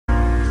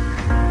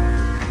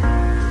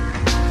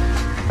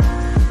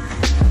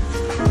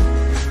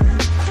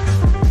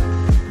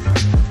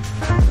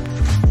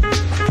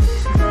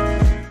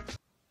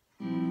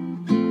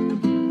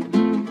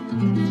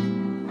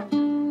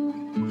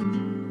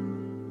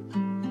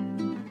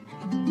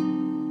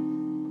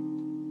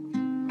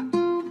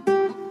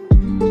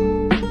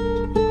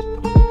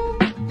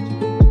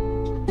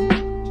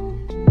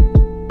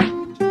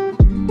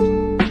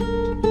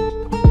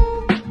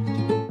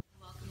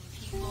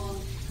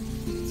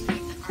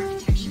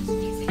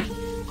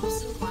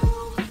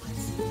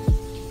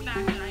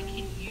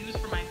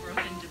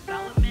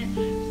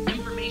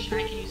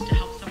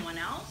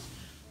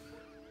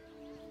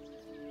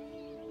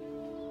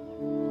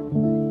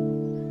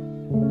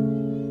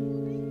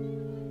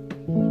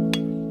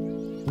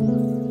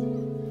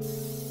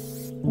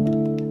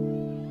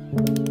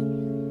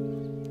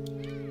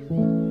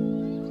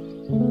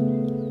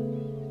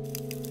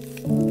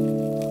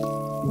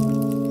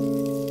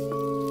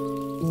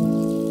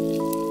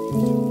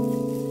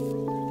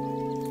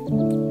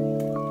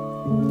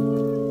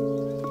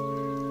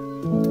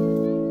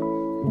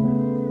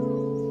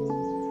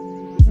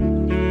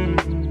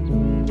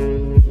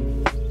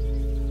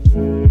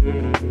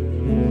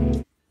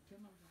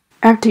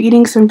After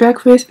eating some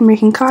breakfast and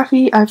making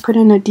coffee, I put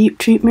in a deep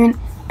treatment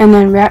and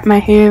then wrapped my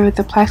hair with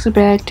a plastic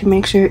bag to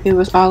make sure it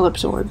was all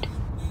absorbed.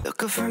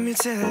 Look up from your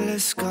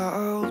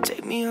telescope,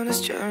 take me on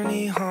this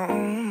journey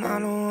home. I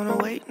don't wanna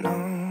wait no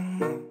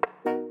more.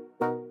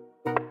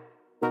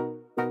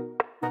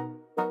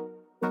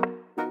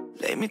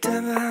 Lay me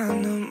down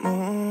behind the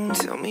moon,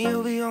 tell me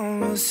you'll be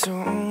on real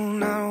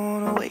soon. I don't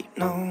wanna wait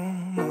no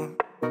more.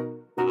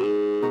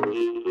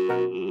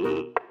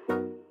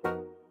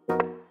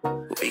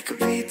 We could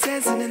be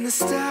dancing in the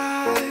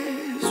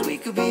stars, we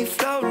could be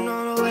floating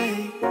on the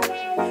way.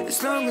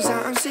 As long as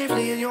I'm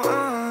safely in your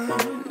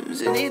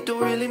arms, and it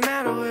don't really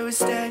matter where we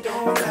stay.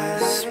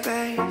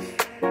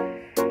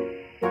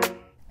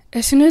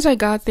 As soon as I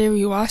got there,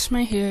 we washed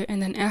my hair,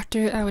 and then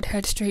after, I would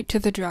head straight to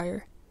the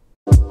dryer.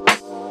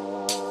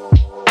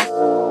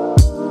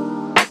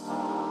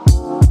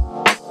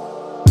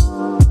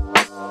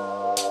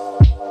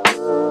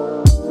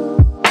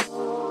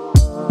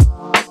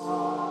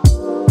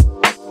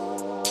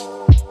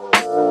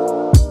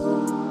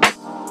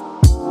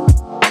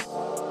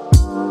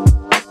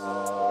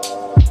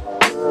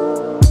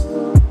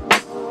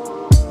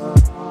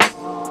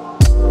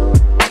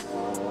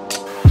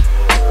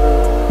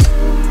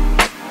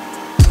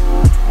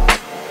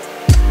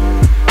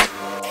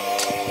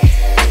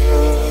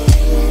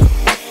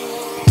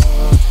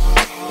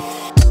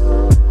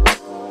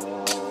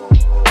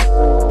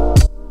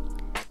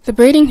 The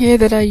braiding hair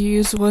that I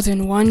used was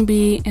in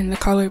 1B in the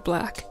color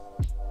black.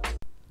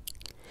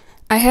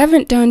 I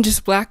haven't done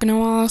just black in a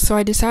while, so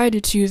I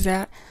decided to choose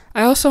that.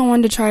 I also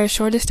wanted to try a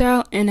shorter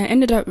style, and I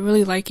ended up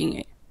really liking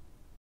it.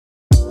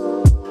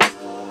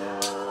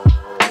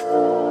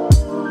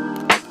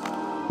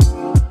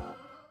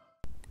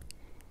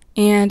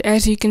 And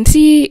as you can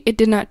see, it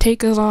did not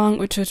take as long,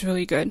 which was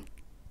really good.